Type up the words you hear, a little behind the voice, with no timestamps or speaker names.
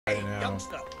Hey, now.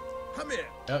 youngster, come here.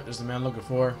 Yep, there's the man I'm looking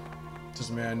for. Just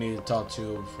the man I need to talk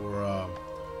to for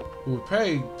who would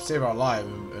probably save our life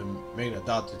and make a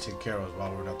doctor take care of us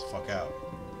while we're not the fuck out.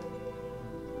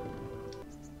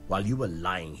 While you were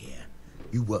lying here,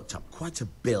 you worked up quite a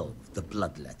bill with the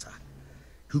bloodletter,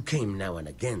 who came now and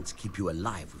again to keep you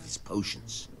alive with his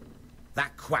potions.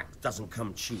 That quack doesn't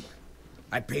come cheap.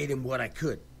 I paid him what I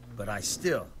could, but I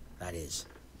still, that is,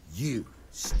 you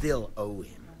still owe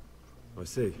him. I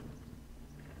see.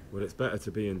 Well, it's better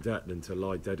to be in debt than to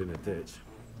lie dead in a ditch.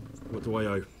 What do I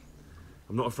owe?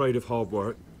 I'm not afraid of hard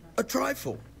work. A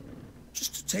trifle.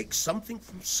 Just to take something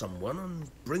from someone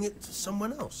and bring it to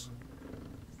someone else.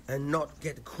 And not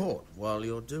get caught while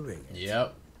you're doing it.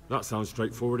 Yep. That sounds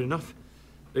straightforward enough.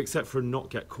 Except for not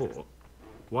get caught.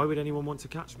 Why would anyone want to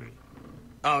catch me?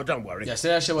 Oh, don't worry. Yeah, say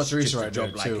that shit about Teresa right Just a there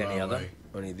job like too. any other.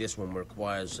 Only this one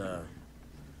requires,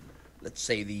 let's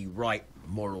say, the right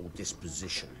moral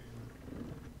disposition.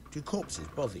 Do corpses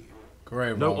bother you?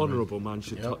 Great. No Roman. honourable man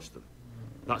should touch them.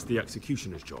 That's the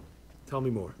executioner's job. Tell me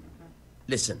more.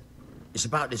 Listen, it's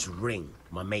about this ring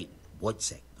my mate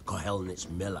Wojciech, the Kohelnitz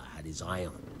miller, had his eye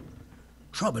on.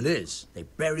 Trouble is, they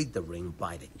buried the ring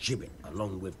by the gibbet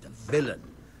along with the villain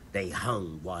they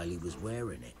hung while he was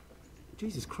wearing it.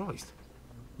 Jesus Christ.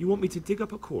 You want me to dig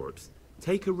up a corpse,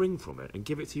 take a ring from it, and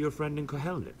give it to your friend in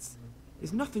Kohelnitz?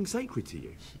 Is nothing sacred to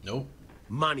you? Nope.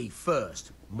 Money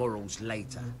first, morals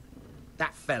later.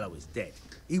 That fellow is dead.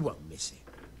 He won't miss it.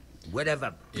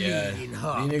 Whatever bleeding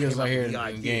heart these niggas came out up here with in the the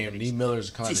idea game, that these it's millers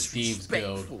are kind of the thieves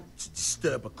guild. disrespectful to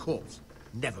disturb a corpse.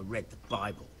 Never read the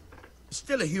Bible. It's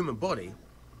still a human body,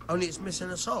 only it's missing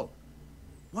a soul.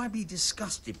 Why be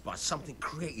disgusted by something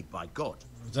created by God?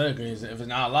 Technically, if it's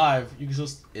not alive, you can still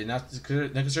they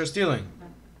consider stealing.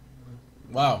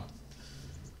 Wow.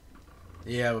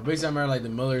 Yeah, but basically, I remember like the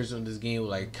millers in this game were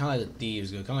like kind of like the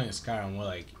thieves, kind of like a Skyrim, where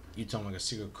like you tell them like a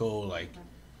secret code, like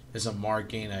there's a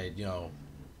marking that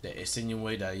that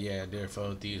insinuate that they're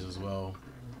fellow thieves as well.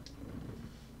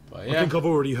 But yeah, I think I've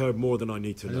already heard more than I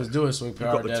need to know. Let's do it so we pay You've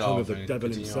our got the debt tongue off of the and devil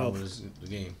continue himself. on with the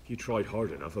game. If you tried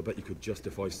hard enough, I bet you could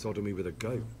justify sodomy with a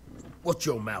goat. Watch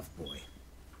your mouth, boy.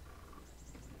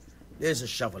 There's a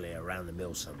shovel here around the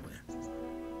mill somewhere.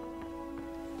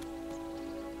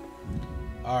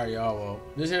 All right, y'all. Well,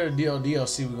 this here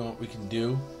DLC we can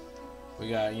do. We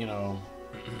got we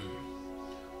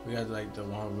got like the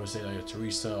one we're gonna say like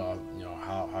Teresa.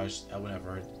 How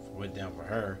whenever went down for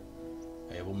her,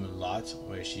 a woman lot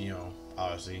where she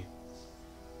obviously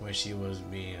when she was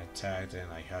being attacked and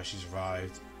like how she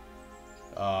survived.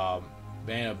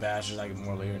 Band of Bastards like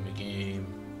more later in the game.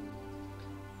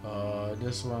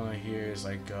 This one right here is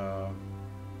like I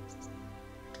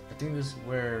think this is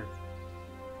where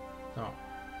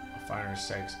Finer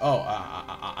Sex. Oh,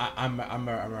 I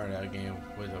remember that game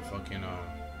with the fucking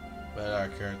with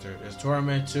that character. There's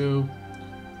Torment 2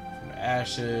 from the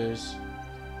Ashes.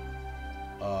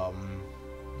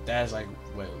 That's like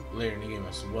later in the game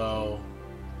as well.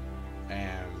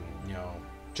 And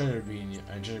trying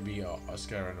to be a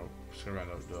scared around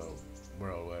the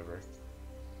world, or whatever.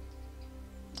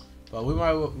 But we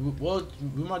might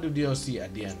do DLC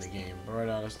at the end of the game. But right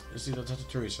now, let's see the touch of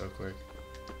Teresa real quick.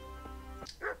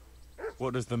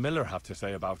 What does the miller have to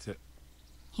say about it?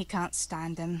 He can't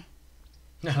stand him.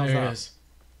 There he is.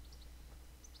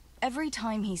 Every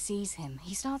time he sees him,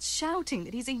 he starts shouting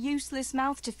that he's a useless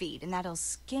mouth to feed and that'll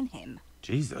skin him.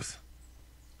 Jesus.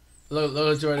 Look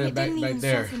right there, back even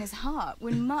there. soften his heart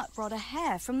when Mutt brought a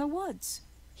hare from the woods.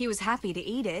 He was happy to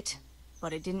eat it,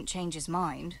 but it didn't change his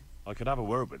mind. I could have a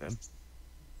word with him.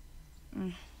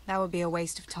 That would be a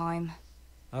waste of time.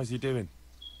 How's he doing?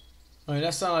 I mean,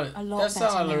 that sounds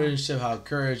like a relationship how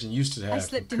Courage and used to have. I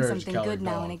slipped in something good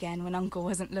now and again when Uncle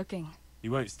wasn't looking.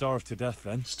 You won't starve to death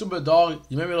then? Stupid dog,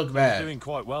 you made me look bad. He's doing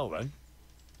quite well then.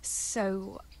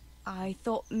 So, I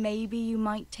thought maybe you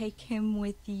might take him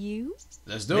with you?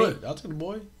 Let's do it. I'll take the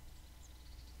boy.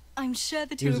 I'm sure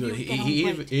the two of you would get on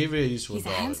great. He's a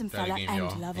handsome fella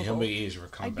and lovable.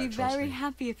 I'd be very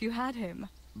happy if you had him.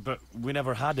 But we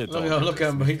never had a dog. Look at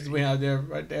him. He's way out there,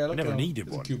 right there. Look we never at him. needed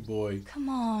one. Cute boy. Come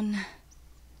on.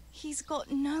 He's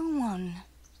got no one.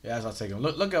 Yeah, I'll take him.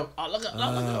 Look up. Oh, look up.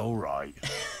 All right.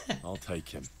 I'll take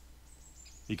him.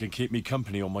 He can keep me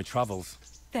company on my travels.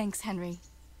 Thanks, Henry.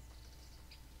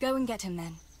 Go and get him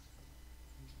then.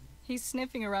 He's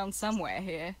sniffing around somewhere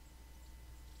here.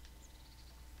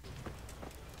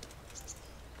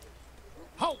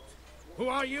 Halt! Who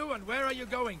are you and where are you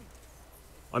going?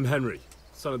 I'm Henry,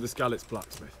 son of the Skalitz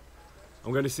blacksmith.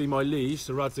 I'm going to see my liege,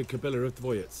 Sir Radzig Kabila of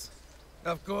Dvoyets.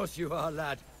 Of course you are,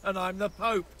 lad. And I'm the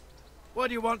Pope. What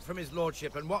do you want from his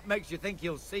lordship and what makes you think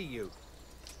he'll see you?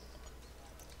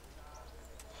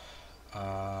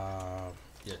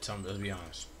 Tom, let's be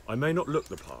honest. I may not look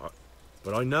the part,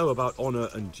 but I know about honor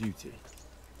and duty.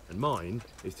 And mine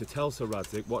is to tell Sir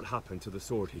Radzig what happened to the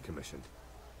sword he commissioned.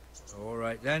 All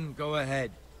right then, go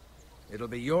ahead. It'll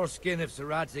be your skin if Sir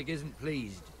Radzig isn't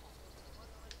pleased.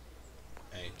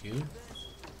 Thank you.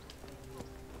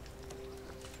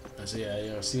 I see,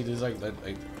 yeah, see, there's like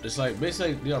it's like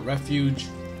basically refuge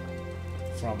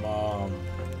from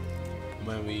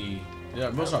when we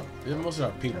most of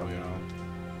our people, you know.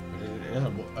 That's a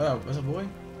boy.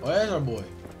 Oh, that's our boy.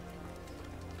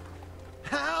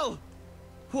 Hal!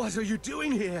 What are you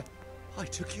doing here? I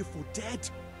took you for dead.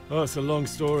 Oh, it's a long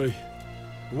story.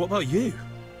 What about you?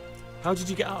 How did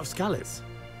you get out of Skalitz?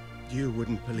 You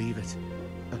wouldn't believe it.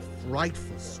 A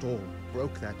frightful storm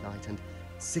broke that night, and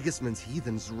Sigismund's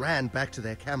heathens ran back to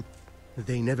their camp.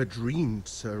 They never dreamed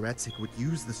Sir Radzig would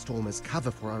use the storm as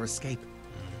cover for our escape.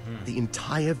 The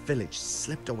entire village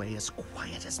slipped away as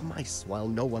quiet as mice while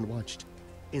no one watched.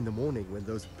 In the morning, when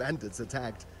those bandits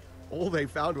attacked, all they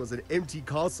found was an empty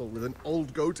castle with an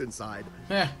old goat inside.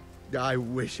 I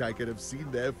wish I could have seen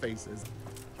their faces.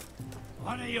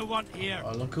 What do you want here?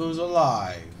 Oh, look who's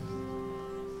alive.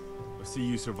 I see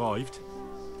you survived.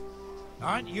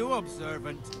 Aren't you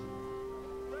observant?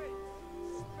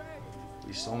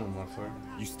 You stole him, motherfucker.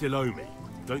 You still owe me.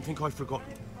 Don't think I've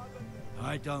forgotten.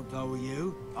 I don't owe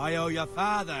you. I owe your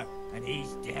father, and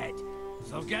he's dead.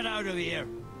 So get out of here.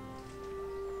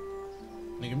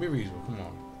 Nigga, be reasonable. Come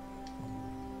on.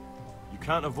 You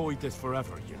can't avoid this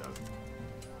forever, you know.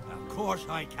 Of course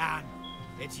I can.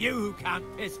 It's you who can't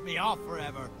piss me off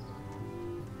forever.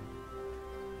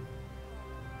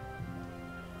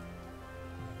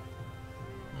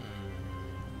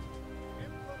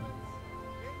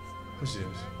 What's this?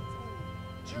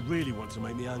 Do you really want to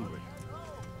make me angry?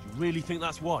 Do you really think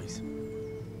that's wise?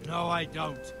 No, I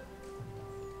don't.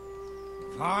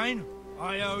 Fine,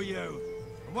 I owe you.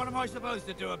 And what am I supposed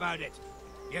to do about it?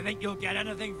 You think you'll get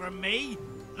anything from me?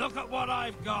 Look at what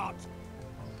I've got.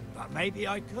 But maybe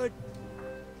I could.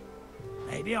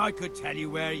 Maybe I could tell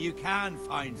you where you can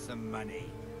find some money.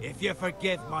 If you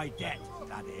forgive my debt,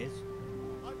 that is.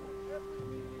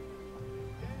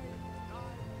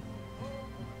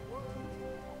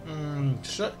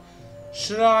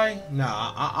 Should I?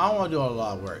 Nah, I don't want to do a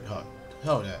lot of work.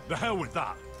 Hell that. The hell with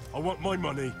that. I want my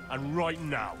money, and right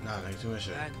now. Nah, nigga, too much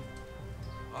shit. And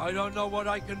I don't know what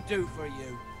I can do for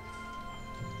you.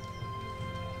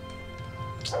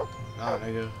 Nah,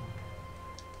 nigga.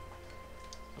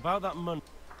 About that money.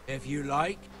 If you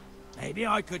like, maybe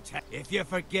I could tell. If you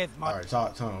forgive my. Alright,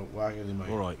 tell me. Why I give you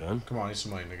money? Alright then. Come on, need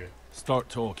some money, nigga. Start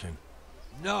talking.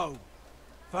 No.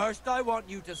 First, I want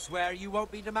you to swear you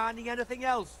won't be demanding anything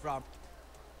else from.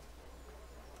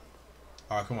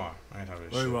 Alright, come on. I ain't having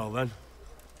this Very shit. well then.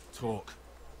 Talk.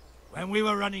 When we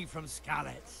were running from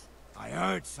Skalitz, I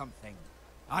heard something.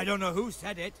 I don't know who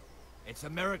said it. It's a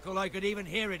miracle I could even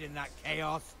hear it in that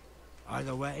chaos.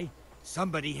 Either way,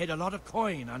 somebody hid a lot of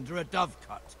coin under a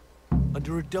dovecote.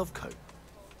 Under a dovecote?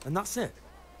 And that's it?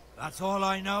 That's all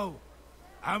I know.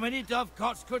 How many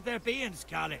dovecotes could there be in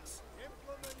Skalitz?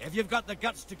 If you've got the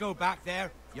guts to go back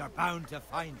there, you're bound to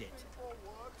find it.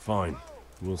 Fine.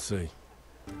 We'll see.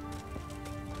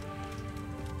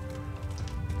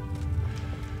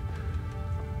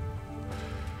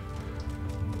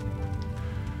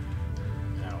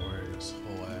 Now, where is this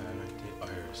whole oh,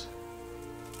 here it is.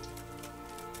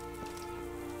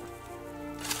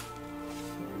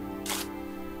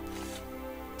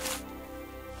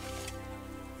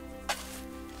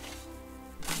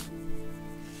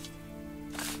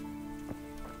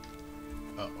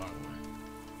 Oh, wrong way.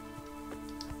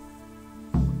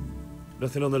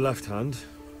 Nothing on the left hand.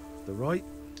 The right?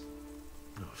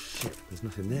 Oh shit, there's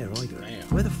nothing there either. Damn.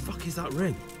 Where the fuck is that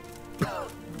ring?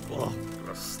 Oh,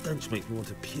 the stench makes me want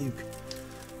to puke.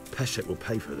 Peshek will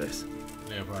pay for this.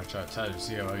 Yeah, bro, I try to tell you to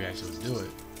see how I can actually do it.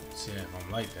 See if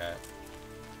I'm like that.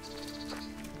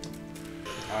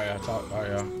 Alright,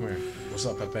 alright, come here. What's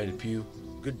up, Pepe the Pew?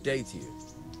 Good day to you.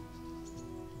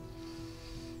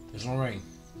 There's no ring.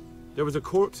 There was a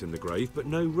corpse in the grave, but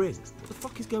no ring. What the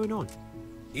fuck is going on?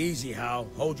 Easy, Hal.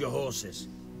 Hold your horses.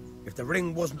 If the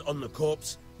ring wasn't on the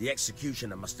corpse, the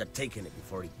executioner must have taken it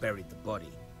before he buried the body.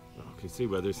 Oh, I can see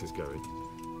where this is going.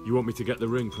 You want me to get the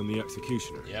ring from the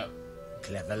executioner? Yep.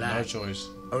 Clever lad. No choice.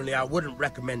 Only I wouldn't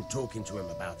recommend talking to him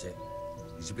about it.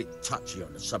 He's a bit touchy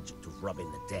on the subject of robbing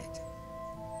the dead.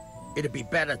 It'd be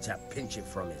better to pinch it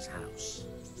from his house.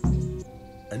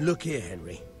 And look here,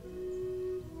 Henry.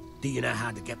 Do you know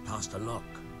how to get past a lock?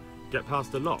 Get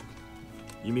past the lock?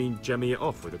 You mean jemmy it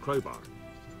off with a crowbar?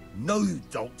 No, you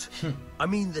don't. I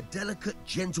mean the delicate,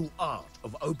 gentle art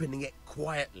of opening it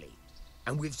quietly.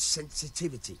 and with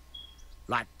sensitivity,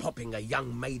 like popping a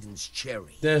young maiden's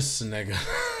cherry. This nigga.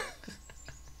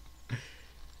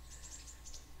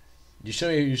 You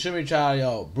should be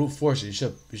trying brute force it. You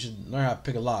should learn how to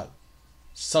pick a lock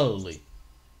subtly,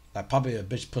 like popping a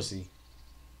bitch pussy.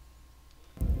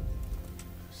 Let's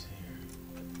see here.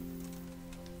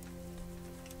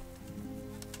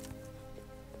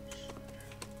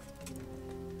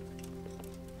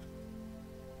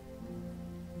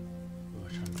 Oh,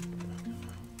 trying to knock him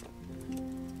out.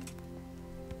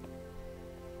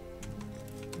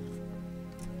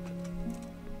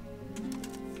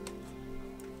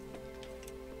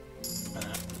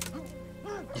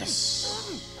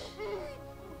 Yes.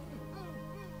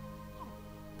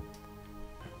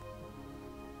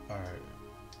 Alright.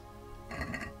 I'm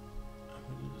gonna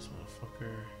do this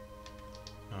motherfucker.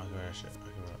 No, I'll go that shit.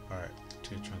 Alright. To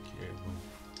the trunk here. Boom.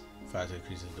 5 to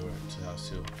increase the door to the house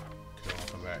too. Cause I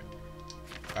won't come back.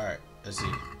 Alright. Let's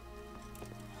see.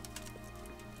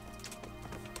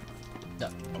 No.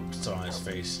 Oh, still on his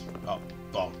face. Oh,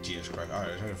 Jesus Christ.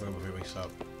 Alright, trying to fuck up if he wakes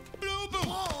up.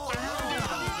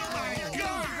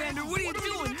 What are you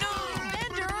doing? No!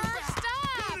 Bender,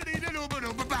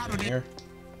 stop! Here.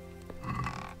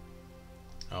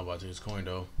 I'm about to use coin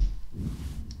though.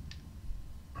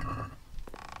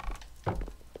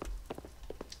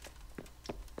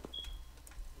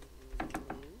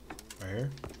 Right here.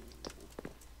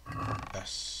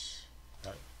 Yes.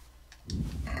 Right.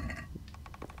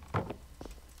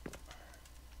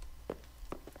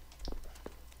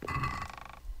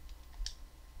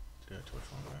 Yeah, to which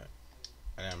one, right?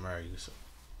 I didn't remember. You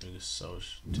can so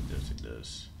take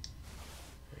this.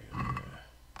 There you go.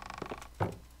 Yeah.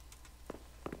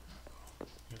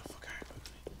 Get the fuck out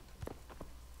quickly.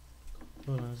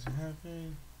 What does it happen?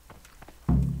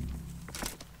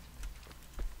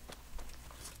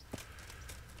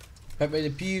 Pepe the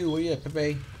Pew, where you at,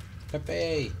 Pepe?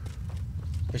 Pepe!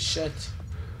 Pachette!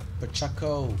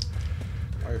 Pachaco!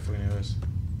 Where you fucking is?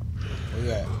 Where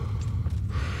you at?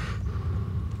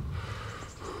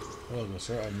 Hello, good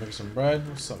sir. I'm making some bread.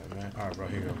 What's up, man? Alright, bro,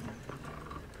 here you go.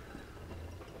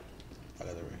 I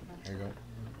got the ring. Here you go.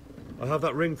 I'll have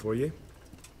that ring for you.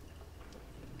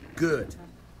 Good.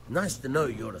 Nice to know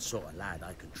you're the sort of lad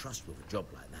I can trust with a job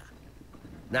like that.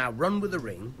 Now run with the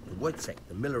ring to Wojtek,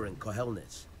 the miller in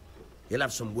Kohelnitz. He'll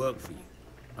have some work for you,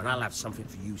 and I'll have something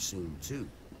for you soon too.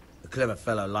 A clever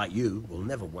fellow like you will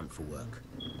never want for work.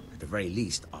 At the very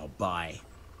least, I'll buy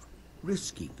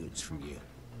risky goods from you.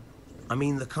 I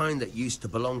mean, the kind that used to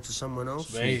belong to someone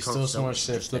else. But hey, still so much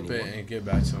shit. Flip it and give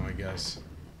back to him, I guess.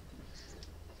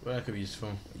 Well, that could be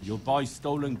useful. You'll buy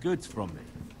stolen goods from me.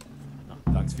 Oh,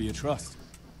 thanks for your trust.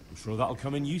 I'm sure that'll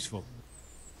come in useful.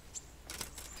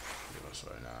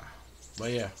 Right now.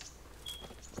 But yeah.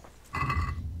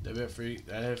 That's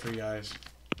it for you guys.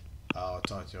 I'll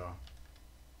talk to y'all.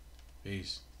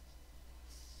 Peace.